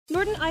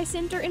Norton Eye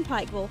Center in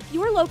Pikeville,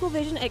 your local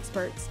vision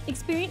experts.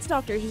 Experienced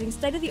doctors using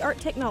state-of-the-art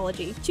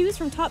technology. Choose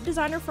from top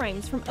designer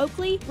frames from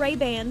Oakley,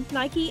 Ray-Ban,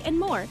 Nike, and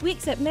more. We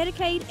accept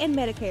Medicaid and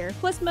Medicare,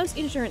 plus most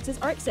insurances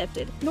are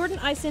accepted. Norton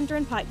Eye Center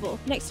in Pikeville,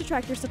 next to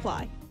Tractor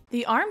Supply.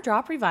 The Arm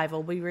Drop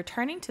Revival will be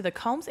returning to the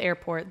Combs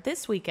Airport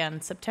this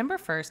weekend, September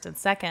 1st and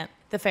 2nd.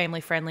 The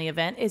family-friendly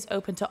event is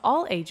open to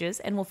all ages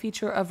and will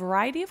feature a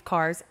variety of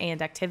cars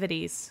and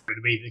activities.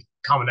 It'll be the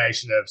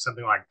combination of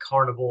something like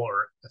carnival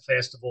or a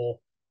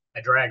festival,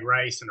 a drag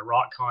race, and a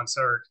rock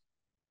concert.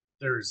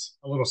 There's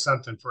a little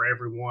something for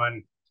everyone.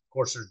 Of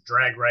course, there's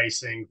drag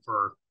racing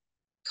for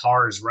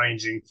cars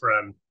ranging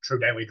from true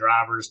daily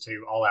drivers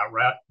to all-out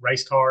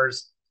race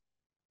cars.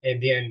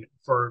 And then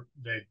for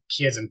the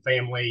kids and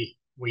family,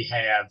 we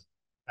have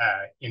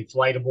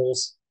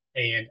inflatables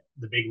and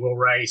the big wheel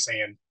race.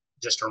 And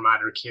just a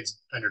reminder,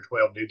 kids under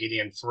 12 do get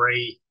in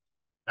free.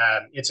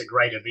 It's a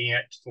great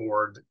event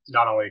for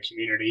not only the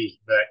community,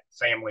 but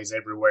families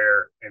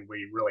everywhere. And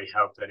we really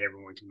hope that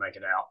everyone can make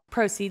it out.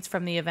 Proceeds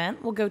from the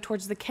event will go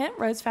towards the Kent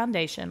Rose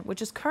Foundation,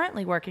 which is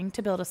currently working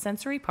to build a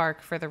sensory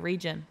park for the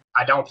region.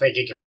 I don't think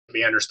it can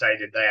be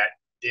understated that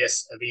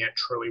this event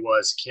truly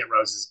was Kent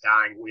Rose's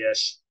dying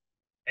wish.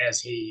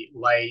 As he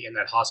lay in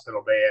that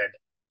hospital bed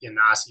in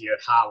the ICU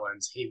at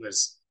Highlands, he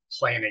was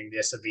planning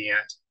this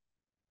event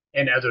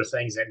and other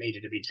things that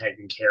needed to be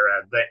taken care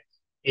of. But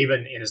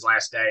even in his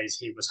last days,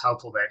 he was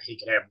hopeful that he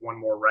could have one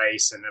more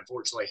race. And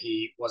unfortunately,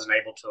 he wasn't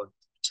able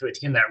to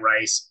attend that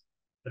race,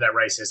 but that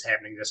race is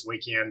happening this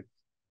weekend.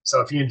 So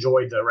if you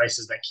enjoyed the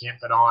races that Kent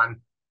put on,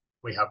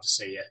 we hope to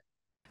see you.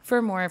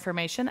 For more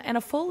information and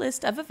a full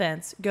list of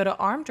events, go to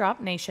Arm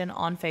Drop Nation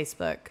on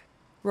Facebook.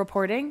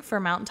 Reporting for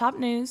Mountaintop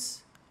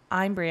News,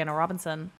 I'm Brianna Robinson.